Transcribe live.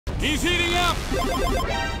He's heating up.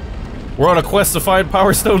 We're on a quest to find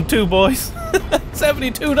Power Stone 2, boys.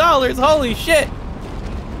 $72, holy shit.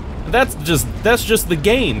 That's just the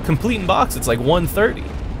game. Complete in box, it's like $130.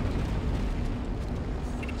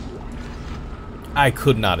 I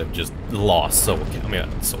could not have just lost Soul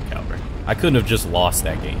Calibur. I couldn't have just lost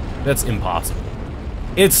that game. That's impossible.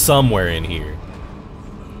 It's somewhere in here.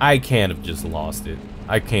 I can't have just lost it.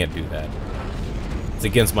 I can't do that. It's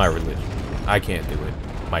against my religion. I can't do it.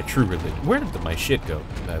 My true religion. Where did my shit go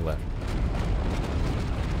that I left?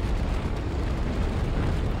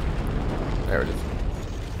 There it is.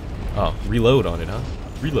 Oh, reload on it, huh?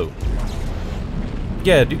 Reload.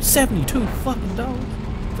 Yeah, dude, 72 fucking dollars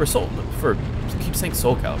for keep saying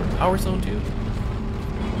Soul Calibur. Power Stone 2.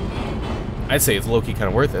 I'd say it's low-key kind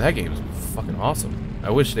of worth it. That game is fucking awesome. I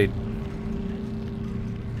wish they'd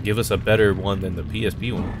give us a better one than the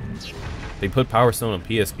PSP one. They put Power Stone on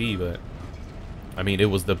PSP, but I mean, it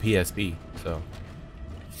was the PSP, so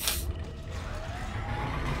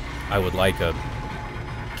I would like a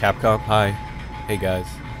Capcom. Hi, hey guys,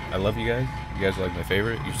 I love you guys. You guys are like my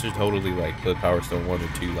favorite. You should totally like put Power Stone 1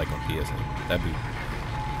 and 2 like on PSN. That'd be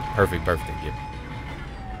perfect birthday gift.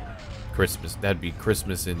 Christmas. That'd be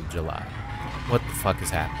Christmas in July. What the fuck is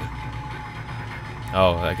happening?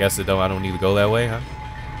 Oh, I guess I don't need to go that way, huh?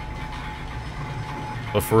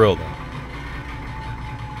 But for real though,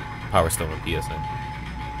 Power Stone on PSN.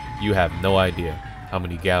 You have no idea how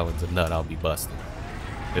many gallons of nut I'll be busting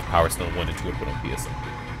if Power Stone 1 and 2 are put on PSN.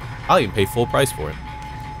 I'll even pay full price for it.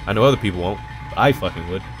 I know other people won't, but I fucking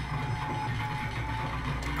would.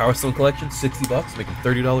 Power Stone collection, 60 bucks, make them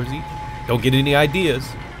 $30 each. Don't get any ideas.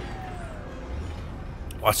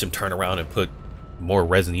 Watch them turn around and put more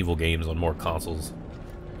Resident Evil games on more consoles.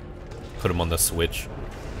 Put them on the Switch.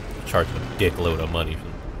 Charge them a dickload of money for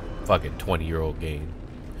a fucking 20-year-old game.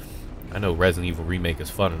 I know Resident Evil Remake is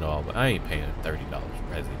fun and all, but I ain't paying $30 for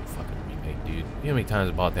Resident Evil fucking Remake, dude. You know how many times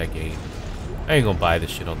I bought that game? I ain't gonna buy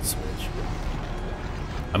this shit on the Switch.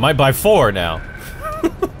 I might buy 4 now.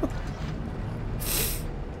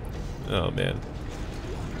 Oh, man.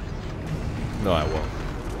 No, I won't.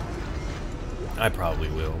 I probably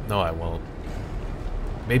will. No, I won't.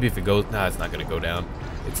 Maybe if it goes... Nah, it's not gonna go down.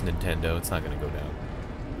 It's Nintendo. It's not gonna go down.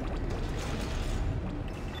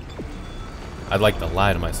 I'd like to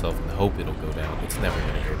lie to myself and hope it'll go down. It's never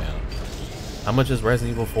gonna go down. How much is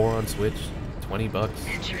Resident Evil 4 on Switch? 20 bucks?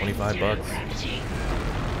 25 bucks?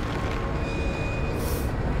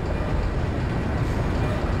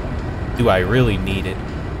 Do I really need it?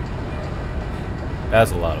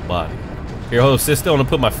 That's a lot of body. Here, hold up, sit still, I'm gonna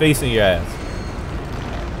put my face in your ass.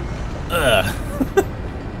 Ugh.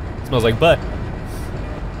 Smells like butt.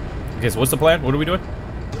 Okay, so what's the plan? What are we doing?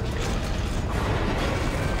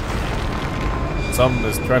 Something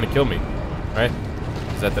is trying to kill me, right?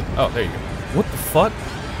 Is that the... Oh, there you go. What the fuck?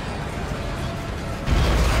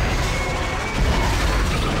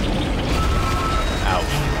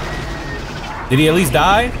 Ouch. Did he at least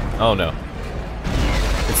die? Oh, no.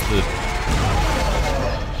 It's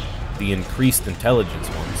the increased intelligence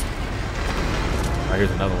ones. Alright,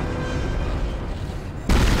 here's another one.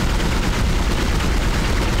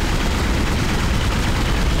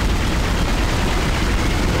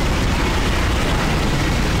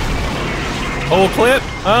 Whole clip?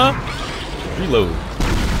 Huh? Reload.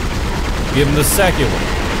 Give him the second one.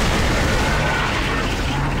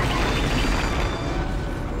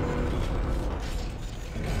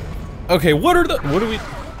 Okay, what are we...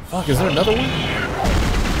 Fuck, is there another one?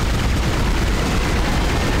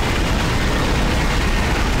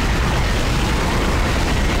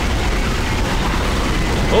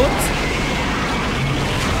 Bullets?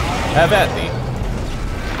 Have at me.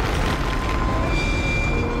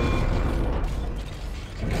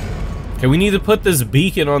 Okay, we need to put this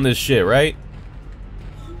beacon on this shit, right?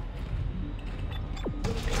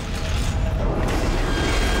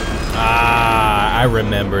 Ah, I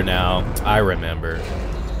remember now. I remember.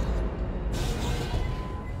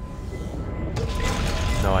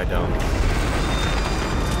 No, I don't.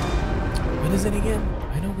 What is it again?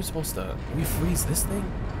 I know we're supposed to... We freeze this thing?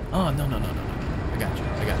 Oh, no. I got you.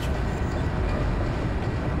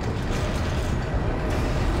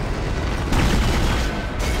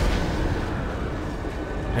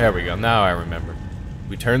 There we go. Now I remember.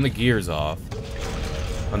 We turn the gears off.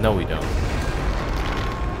 Oh, no, we don't.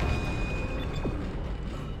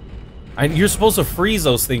 You're supposed to freeze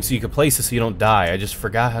those things so you can place it so you don't die. I just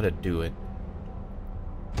forgot how to do it.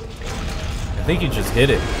 I think you just hit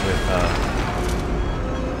it with,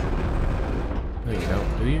 No, you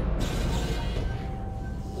don't, do you?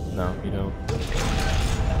 No, you don't.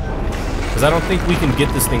 Because I don't think we can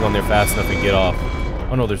get this thing on there fast enough and get off.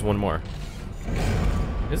 Oh no, there's one more.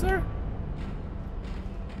 Is there?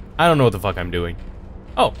 I don't know what the fuck I'm doing.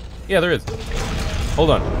 Oh, yeah, there is. Hold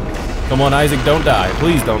on. Come on, Isaac, don't die.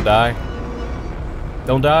 Please don't die.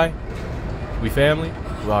 Don't die. We family?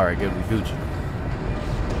 Alright, good, we Gucci.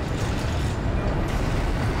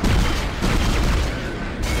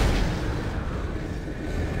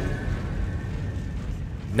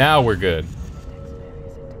 Now we're good.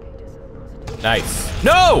 Nice.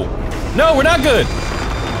 No! No, we're not good!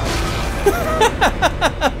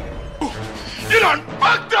 You done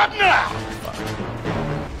fucked up now!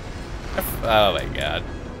 Oh my god.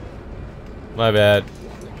 My bad.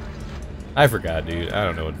 I forgot, dude. I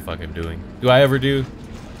don't know what the fuck I'm doing. Do I ever do?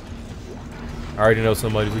 I already know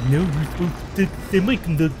somebody's like, no, you're supposed to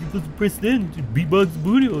semiconductor, you're supposed to press that, just beatbox the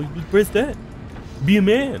booty, you're supposed to press that. Be a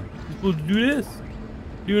man. You're supposed to do this.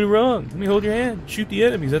 Doing it wrong. Let me hold your hand. Shoot the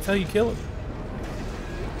enemies. That's how you kill them.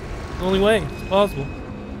 It's the only way. It's possible.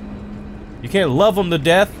 You can't love them to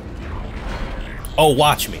death. Oh,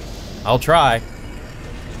 watch me. I'll try.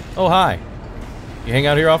 Oh, hi. You hang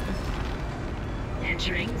out here often?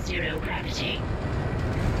 Entering zero gravity.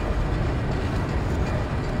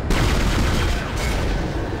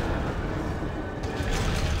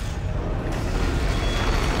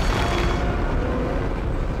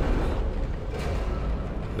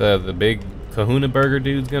 The big Kahuna Burger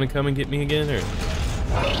dude's gonna come and get me again, or?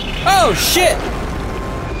 Oh shit!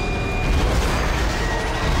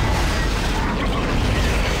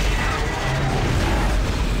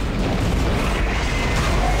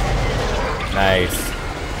 Nice.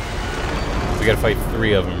 We gotta fight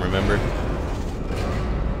 3 of them, remember?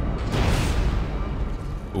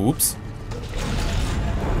 Oops.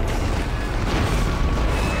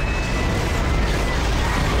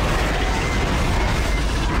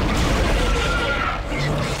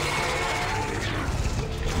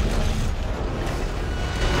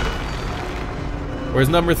 Where's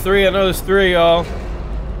number 3? I know there's 3, y'all.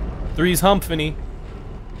 3's Humphney.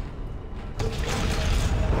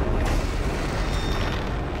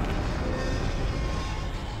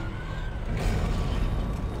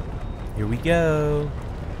 Here we go.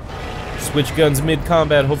 Switch guns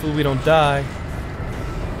mid-combat. Hopefully we don't die.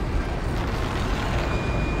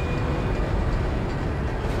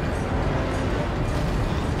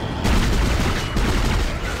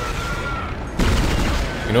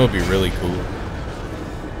 You know, it'd be really cool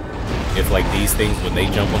if, like, these things, when they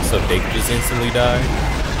jump on stuff, they could just instantly die.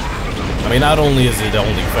 I mean, not only is it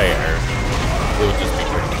only fair, it would just be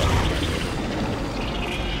pretty.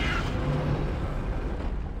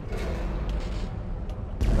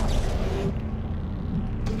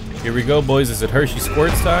 Here we go, boys. Is it Hershey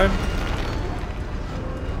Squirts time?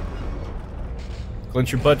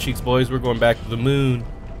 Clench your butt cheeks, boys. We're going back to the moon.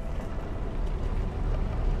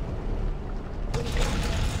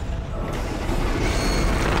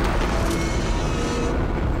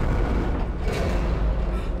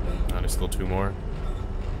 Still 2 more.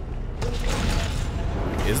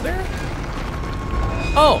 Is there?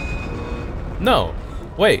 Oh! No.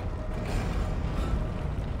 Wait.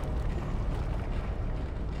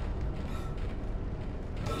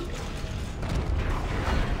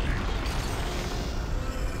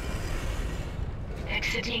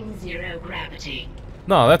 Exiting zero gravity.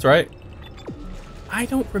 No, that's right. I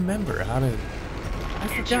don't remember how to... I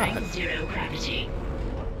forgot. Entering zero gravity.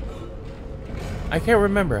 I can't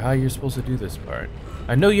remember how you're supposed to do this part.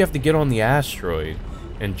 I know you have to get on the asteroid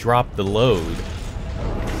and drop the load.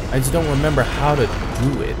 I just don't remember how to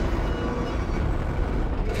do it.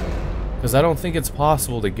 Because I don't think it's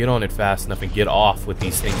possible to get on it fast enough and get off with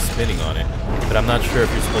these things spinning on it. But I'm not sure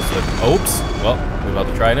if you're supposed to... Oops! Well, we're about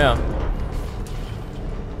to try now.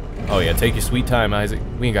 Oh yeah, take your sweet time, Isaac.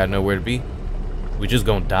 We ain't got nowhere to be. We just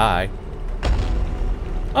gonna die.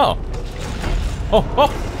 Oh. Oh,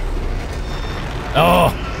 oh! Oh,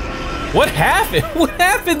 what happened? What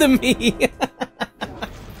happened to me?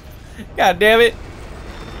 God damn it.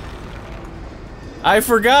 I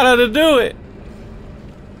forgot how to do it.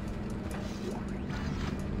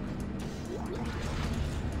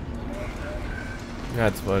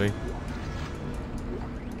 That's funny.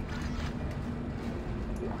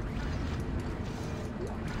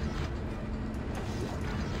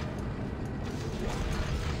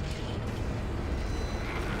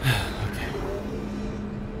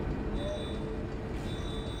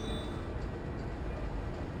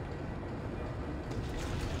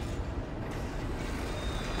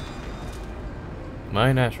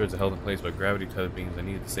 Mine asteroids are held in place by gravity tethered beams. I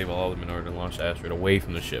needed to save all of them in order to launch the asteroid away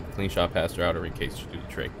from the ship. Clean shot past her outer ring case to do the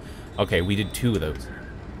trick. Okay, we did 2 of those.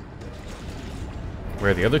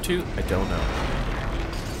 Where are the other 2? I don't know.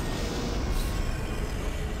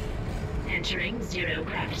 Entering zero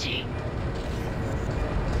gravity.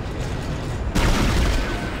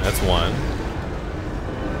 That's one.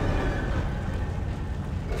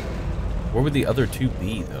 Where would the other two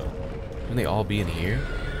be, though? Wouldn't they all be in here?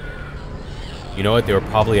 You know what? They were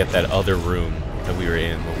probably at that other room that we were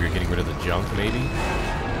in when we were getting rid of the junk, maybe?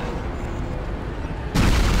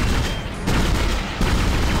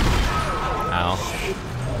 Ow.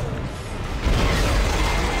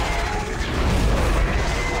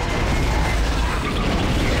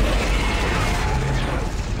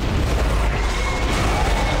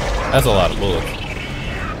 That's a lot of bullets.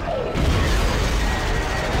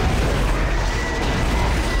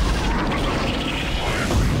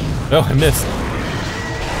 No, I missed.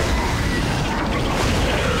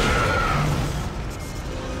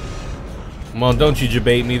 Come on, don't you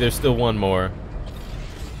debate me. There's still one more.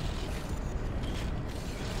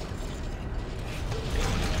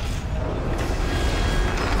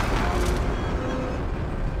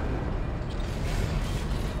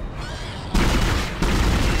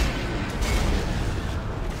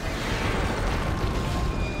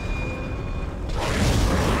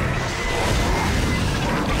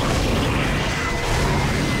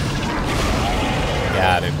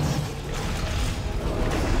 Got it.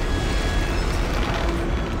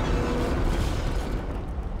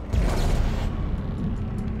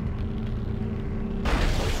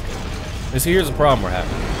 So here's the problem we're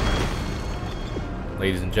having,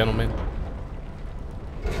 ladies and gentlemen.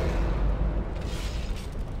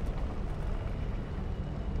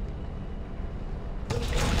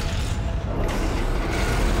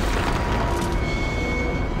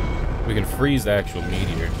 We can freeze the actual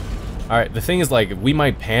meteor. Alright, the thing is, like, we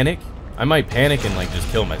might panic. I might panic and, like, just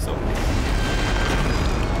kill myself.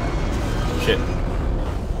 Shit.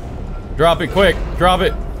 Drop it quick. Drop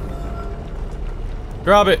it.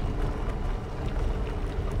 Drop it.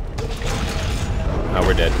 Oh,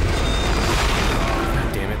 we're dead.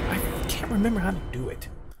 God damn it. I can't remember how to do it.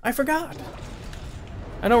 I forgot.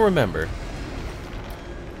 I don't remember.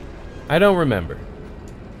 I don't remember.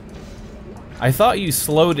 I thought you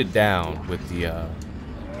slowed it down with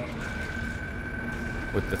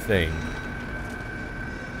the thing.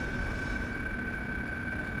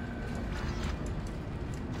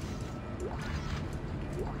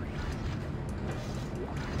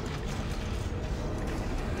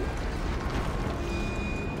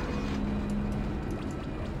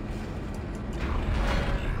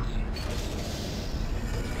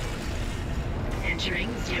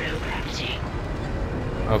 Entering zero gravity.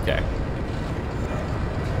 Okay.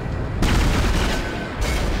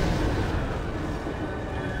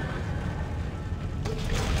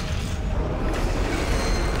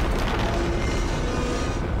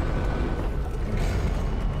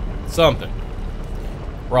 Something.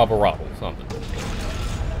 Robble, something.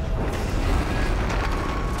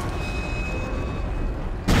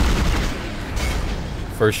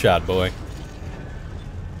 First shot, boy.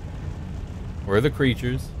 Where are the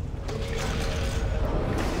creatures?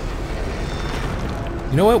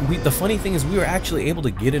 You know what? The funny thing is we were actually able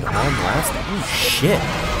to get it on last time. Oh, shit.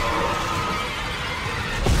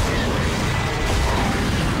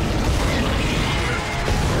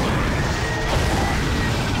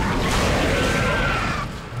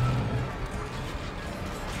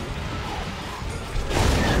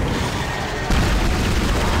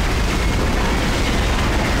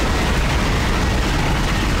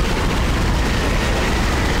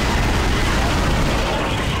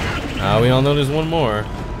 We all know there's one more.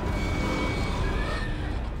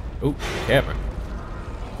 Oh, camera.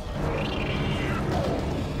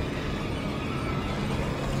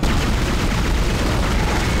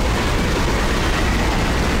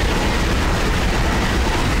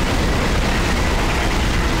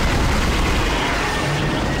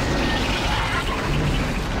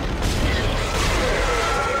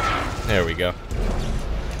 There we go.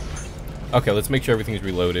 Okay, let's make sure everything's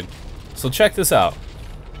reloaded. So check this out.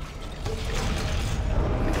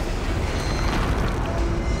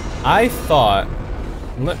 I thought,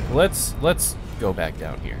 let's go back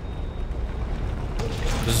down here.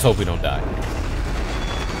 Let's just hope we don't die.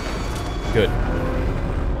 Good.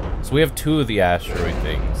 So we have 2 of the asteroid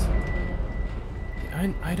things.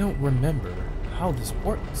 I don't remember how this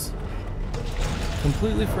works.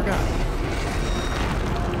 Completely forgot.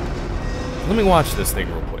 Let me watch this thing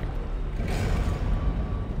real quick.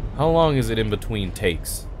 How long is it in between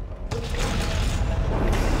takes?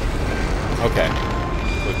 Okay.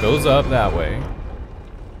 So it goes up that way.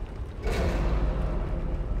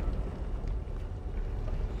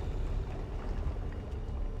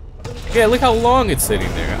 Yeah, look how long it's sitting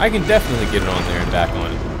there. I can definitely get it on there and back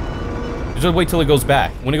on it. Just wait till it goes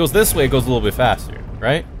back. When it goes this way, it goes a little bit faster,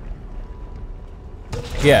 right?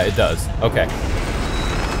 Yeah, it does. Okay.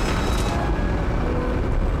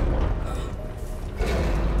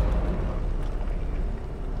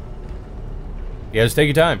 Yeah, just take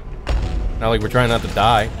your time. Not like we're trying not to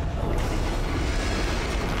die.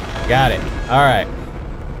 Got it. All right.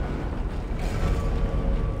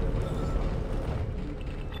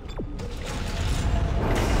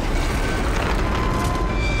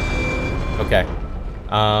 Okay.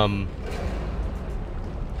 What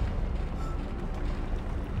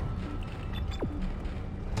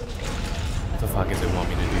the fuck does it want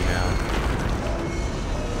me to do now?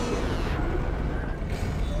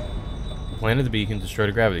 Planted the beacon, destroy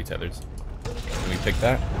the gravity tethers. Can we pick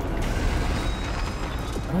that? I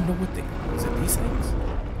don't know what they... Is it these things?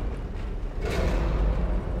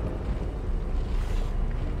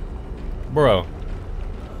 Bro.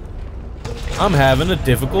 I'm having a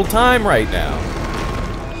difficult time right now.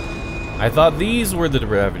 I thought these were the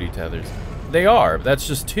gravity tethers. They are. That's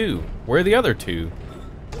just 2. Where are the other 2?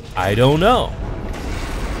 I don't know.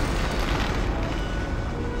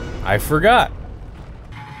 I forgot.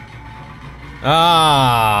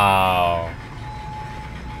 Oh.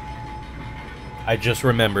 I just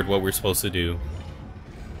remembered what we're supposed to do.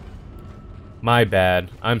 My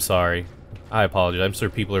bad. I'm sorry. I apologize. I'm sure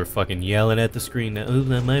people are fucking yelling at the screen now. Oh,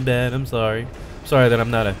 my bad. I'm sorry. Sorry that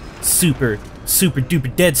I'm not a super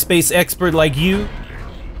duper Dead Space expert like you.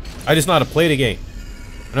 I just know how to play the game.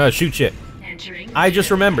 I know how to shoot shit. I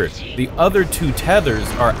just remembered. The other 2 tethers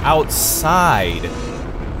are outside.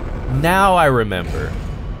 Now I remember.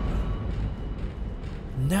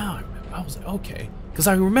 Now I remember. I was like, okay. Because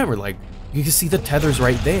I remember, like, you can see the tethers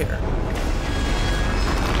right there.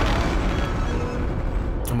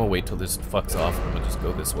 I'm gonna wait till this fucks off. I'm gonna just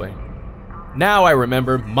go this way. Now I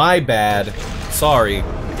remember. My bad. Sorry.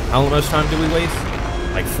 How much time did we waste?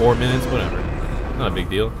 Like 4 minutes? Whatever. Not a big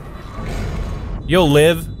deal. You'll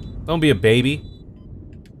live. Don't be a baby.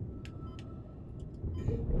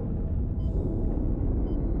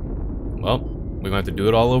 Well, we're gonna have to do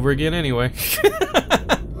it all over again anyway.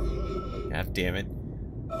 God damn it.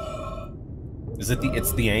 Is it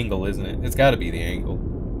it's the angle, isn't it? It's gotta be the angle.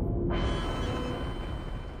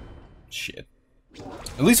 Shit.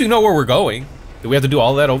 At least we know where we're going. Do we have to do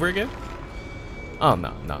all that over again? Oh,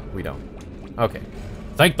 no, we don't. Okay.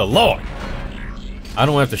 Thank the Lord! I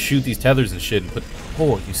don't have to shoot these tethers and shit and put...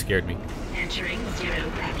 Oh, you scared me. Entering 0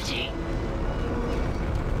 gravity.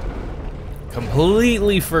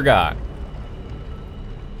 Completely forgot.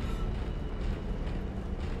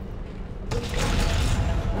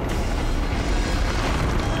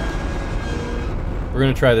 We're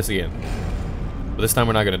gonna try this again. But this time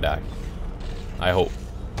we're not gonna die. I hope.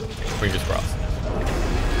 Fingers crossed.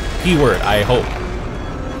 Keyword, I hope.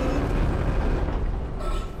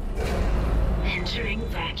 Entering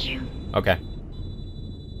vacuum. Okay.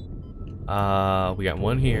 We got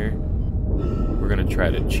one here. We're gonna try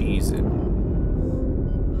to cheese it.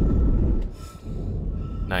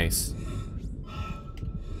 Nice.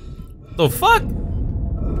 The fuck?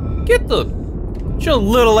 Get your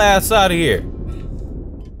little ass out of here.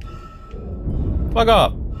 Fuck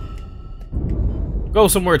off. Go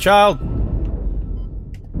somewhere, child.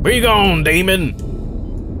 Be gone, demon.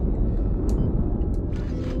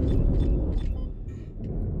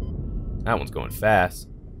 That one's going fast.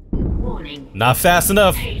 Warning. Not fast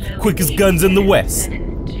enough. Quickest guns in the West.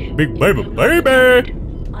 Big baby, baby.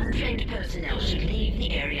 Untrained personnel should leave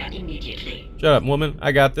the area immediately. Shut up, woman.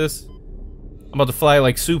 I got this. I'm about to fly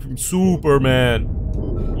like Superman.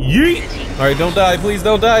 Yeet. All right, don't die, please.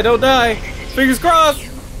 Don't die. Don't die. Fingers crossed.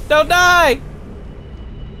 Don't die.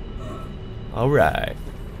 All right.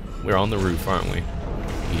 We're on the roof, aren't we?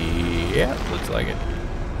 Yeah, looks like it.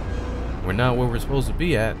 We're not where we're supposed to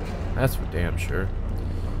be at. That's for damn sure.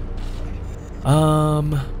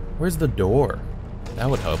 Where's the door? That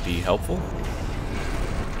would be helpful.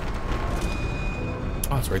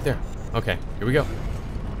 Oh, it's right there. Okay, here we go.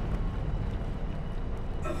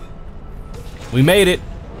 We made it,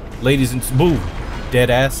 ladies and boom, dead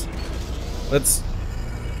ass.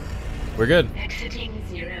 We're good. Exiting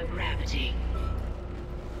 0 gravity.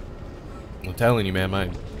 I'm telling you, man,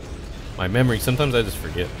 my memory, sometimes I just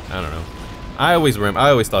forget. I don't know. I always remember, I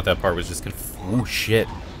always thought that part was just oh shit.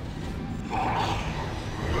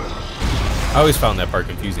 I always found that part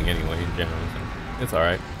confusing anyway, in general. So it's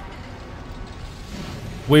alright.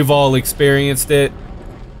 We've all experienced it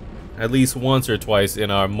at least once or twice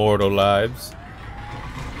in our mortal lives.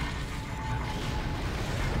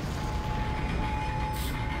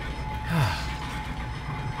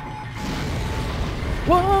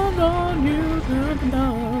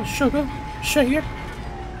 sugar, shake.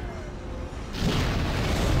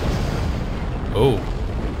 Oh.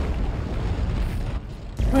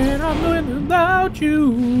 When I'm living without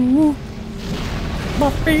you, my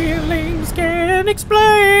feelings can't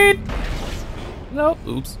explain. No,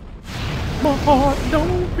 oops. My heart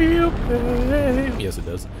don't feel pain. Yes, it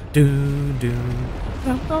does. Do do.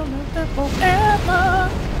 I'm gonna live forever.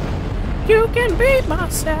 You can be my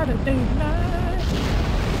Saturday night.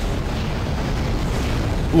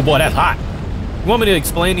 Ooh, boy, that's hot. You want me to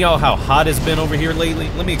explain to y'all how hot it's been over here lately?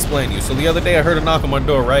 Let me explain to you. So the other day I heard a knock on my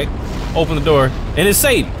door, right? Open the door, and it's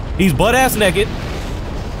Satan. He's butt-ass naked,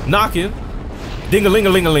 knocking,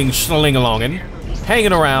 ding-a-ling-a-ling-a-ling, schling-a-longing,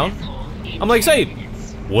 hanging around. I'm like, Satan,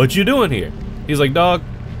 what you doing here? He's like, dog,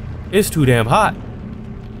 it's too damn hot.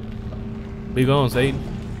 Be gone, Satan.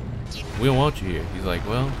 We don't want you here. He's like,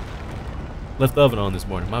 well, left the oven on this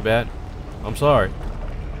morning. My bad. I'm sorry.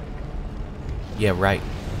 Yeah, right.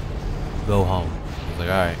 Go home. I was like,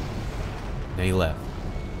 alright. Then he left.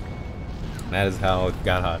 And that is how it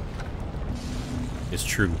got hot. It's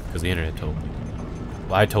true, because the internet told me.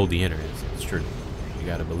 Well, I told the internet, so it's true. You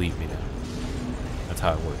gotta believe me now. That's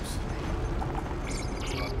how it works.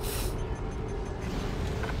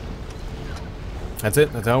 That's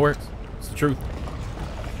it. That's how it works. It's the truth.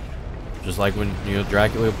 Just like when, you know,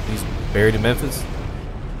 Dracula, he's buried in Memphis.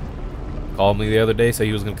 Called me the other day, said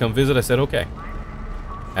he was gonna come visit. I said, okay.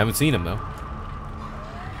 Haven't seen him, though.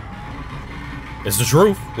 It's the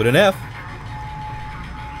truth, with an F.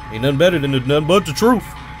 Ain't nothing better than nothing but the truth.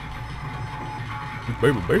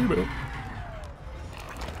 Baby, baby.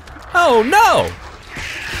 Oh, no!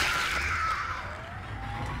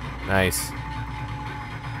 Nice.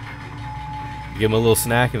 Give him a little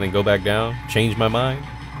snack and then go back down. Change my mind.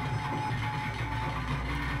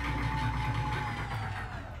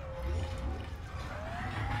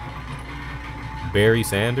 Barry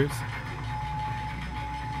Sanders.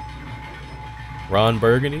 Ron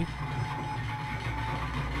Burgundy.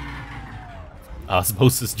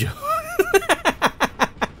 Osmosis Joe.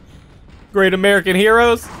 Great American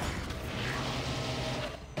Heroes.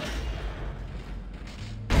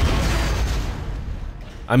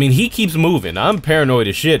 I mean, he keeps moving. I'm paranoid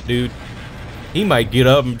as shit, dude. He might get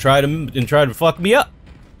up and try to fuck me up.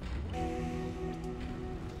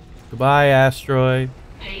 Goodbye, asteroid.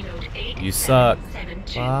 You suck.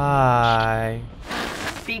 Bye.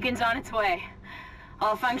 Beacon's on its way.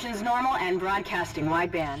 All functions normal and broadcasting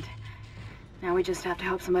wideband. Now we just have to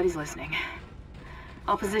hope somebody's listening.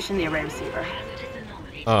 I'll position the array receiver.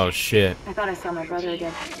 Oh shit. I thought I saw my brother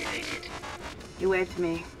again. He waved to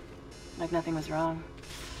me like nothing was wrong.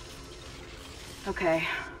 Okay.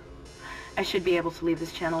 I should be able to leave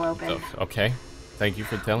this channel open. Oh, okay. Thank you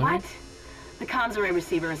for telling me. What? The comms array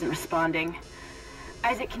receiver isn't responding.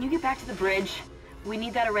 Isaac, can you get back to the bridge? We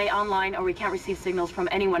need that array online or we can't receive signals from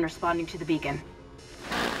anyone responding to the beacon.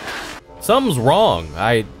 Something's wrong.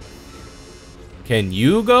 Can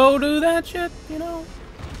you go do that shit, you know?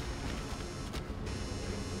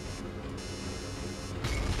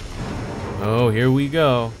 Oh, here we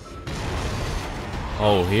go.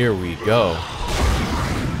 Oh, here we go.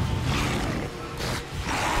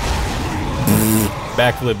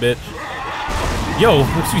 Backflip, bitch. Yo,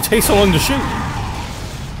 what's you take so long to shoot?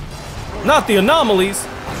 Not the anomalies.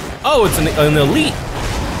 Oh, it's an elite.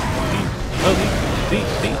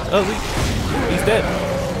 Elite. He's dead.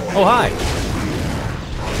 Oh, hi.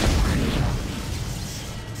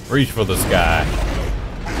 Reach for the sky.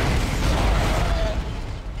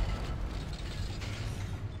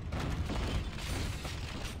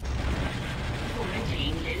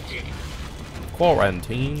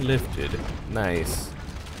 Quarantine lifted. Nice.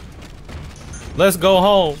 Let's go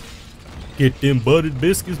home. Get them buttered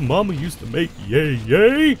biscuits mama used to make. Yay,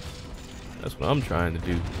 yay. That's what I'm trying to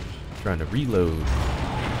do. Trying to reload.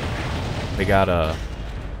 We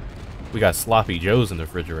got sloppy joes in the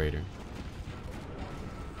refrigerator.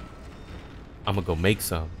 I'm gonna go make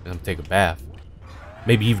some and I'm gonna take a bath.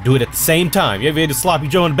 Maybe even do it at the same time. You ever had a sloppy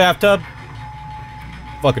joe in the bathtub?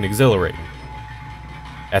 Fucking exhilarating.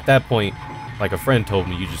 At that point, like a friend told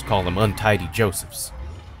me, you just call them untidy Josephs.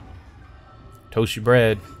 Toast your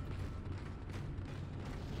bread.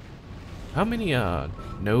 How many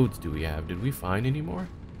nodes do we have? Did we find any more?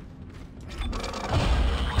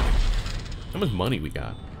 How much money we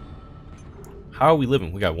got? How are we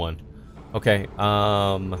living? We got one. Okay,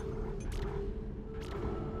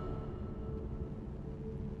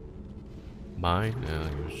 mine?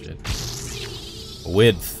 Oh, shit.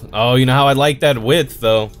 Width. Oh, you know how I like that width,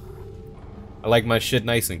 though. I like my shit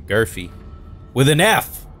nice and girthy. With an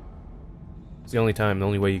F! It's the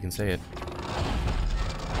only way you can say it.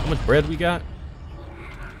 How much bread we got?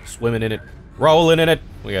 swimming in it, rolling in it.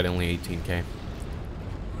 We got only 18K.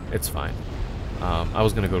 It's fine. I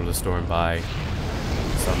was gonna go to the store and buy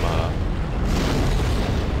some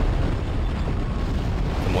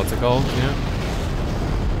what's it called? Yeah.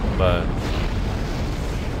 But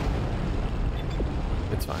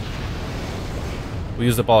it's fine. We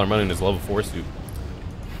used up all our money in this level 4 suit.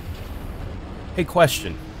 Hey,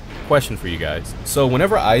 question for you guys. So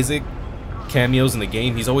whenever Isaac cameos in the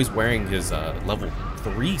game, he's always wearing his level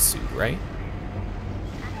 3 suit, right?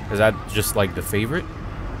 Is that just like the favorite?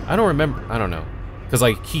 I don't remember. I don't know. Because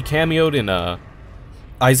like he cameoed in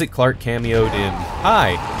Isaac Clarke cameoed in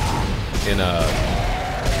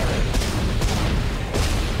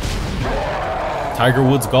Tiger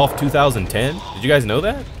Woods Golf 2010. Did you guys know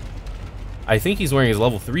that? I think he's wearing his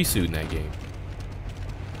level 3 suit in that game.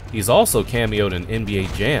 He's also cameoed in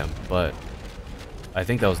NBA Jam, but I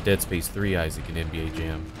think that was Dead Space 3 Isaac in NBA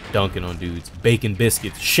Jam. Dunking on dudes, baking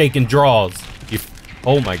biscuits, shaking draws.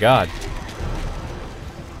 Oh my god.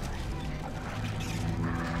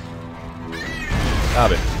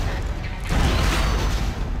 Stop it.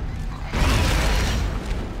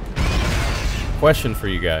 Question for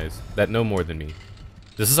you guys that know more than me.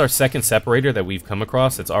 This is our second separator that we've come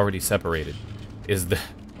across that's already separated. Is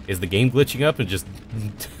the game glitching up and just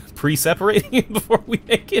pre-separating it before we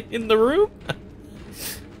make it in the room?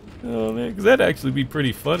 Oh man, because that'd actually be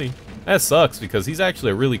pretty funny. That sucks because he's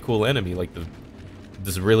actually a really cool enemy, like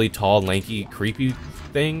this really tall, lanky, creepy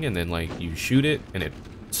thing, and then like you shoot it and it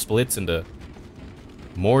splits into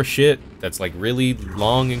more shit that's like really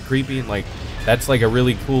long and creepy, and like that's like a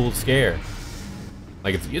really cool scare.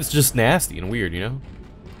 Like it's just nasty and weird, you know?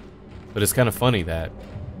 But it's kind of funny that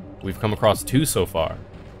we've come across 2 so far,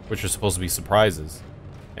 which are supposed to be surprises,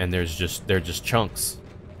 and they're just chunks.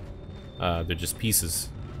 They're just pieces,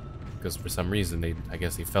 because for some reason I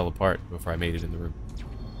guess they fell apart before I made it in the room.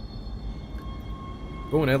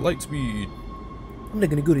 Going at light speed. I'm not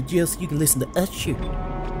gonna go to jail so you can listen to us shoot.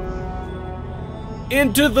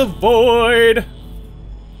 Into the void,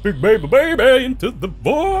 big baby, baby, into the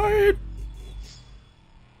void.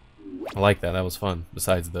 I like that. That was fun.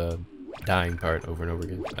 Besides the dying part over and over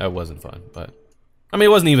again, that wasn't fun. But I mean, it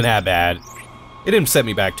wasn't even that bad. It didn't set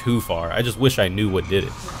me back too far. I just wish I knew what did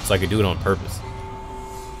it, so I could do it on purpose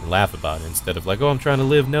and laugh about it instead of like, oh, I'm trying to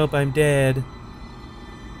live. Nope, I'm dead.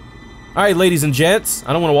 All right, ladies and gents,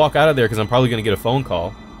 I don't want to walk out of there because I'm probably gonna get a phone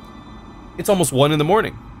call. It's almost 1 in the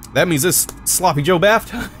morning. That means this sloppy Joe bath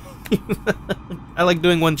time. I like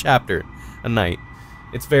doing 1 chapter a night.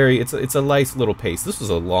 It's a nice little pace. This was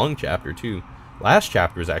a long chapter too. Last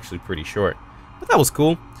chapter was actually pretty short, but that was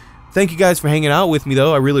cool. Thank you guys for hanging out with me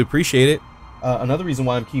though. I really appreciate it. Another reason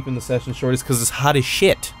why I'm keeping the session short is because it's hot as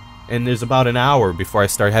shit, and there's about an hour before I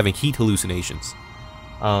start having heat hallucinations.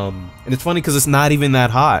 And it's funny because it's not even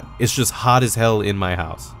that hot. It's just hot as hell in my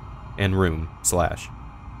house and room slash.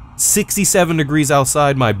 67 degrees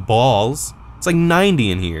outside my balls. It's like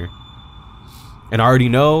 90 in here. And I already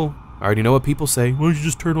know what people say. Why don't you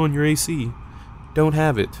just turn on your AC? Don't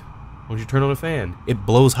have it. Why don't you turn on a fan? It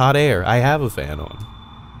blows hot air. I have a fan on.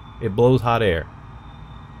 It blows hot air.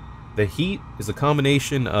 The heat is a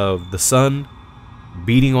combination of the sun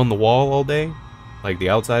beating on the wall all day, like the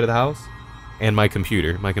outside of the house, and my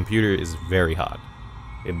computer. My computer is very hot.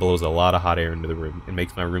 It blows a lot of hot air into the room. It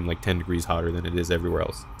makes my room like 10 degrees hotter than it is everywhere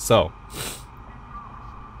else. So,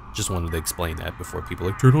 just wanted to explain that before people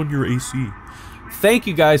are like, turn on your AC. Thank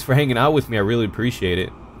you guys for hanging out with me. I really appreciate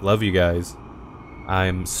it. Love you guys.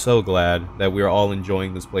 I'm so glad that we're all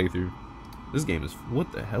enjoying this playthrough. This game is...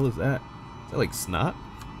 What the hell is that? Is that like snot?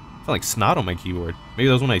 I feel like snot on my keyboard. Maybe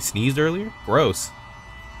that was when I sneezed earlier? Gross.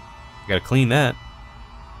 Gotta clean that.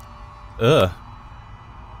 Ugh.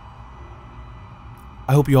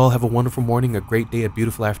 I hope you all have a wonderful morning, a great day, a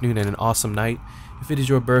beautiful afternoon, and an awesome night. If it is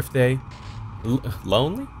your birthday...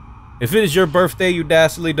 Lonely? If it is your birthday, you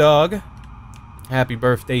dastardly dog, happy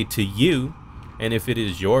birthday to you. And if it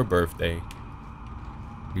is your birthday,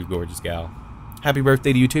 you gorgeous gal, happy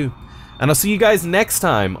birthday to you too. And I'll see you guys next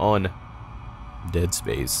time on Dead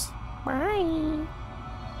Space.